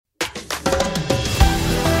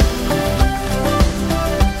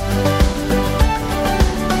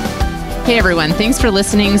Hey everyone, thanks for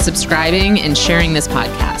listening, subscribing, and sharing this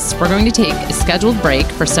podcast. We're going to take a scheduled break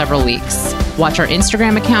for several weeks. Watch our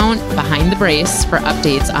Instagram account, Behind the Brace, for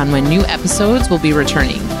updates on when new episodes will be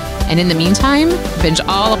returning. And in the meantime, binge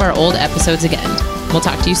all of our old episodes again. We'll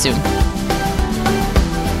talk to you soon.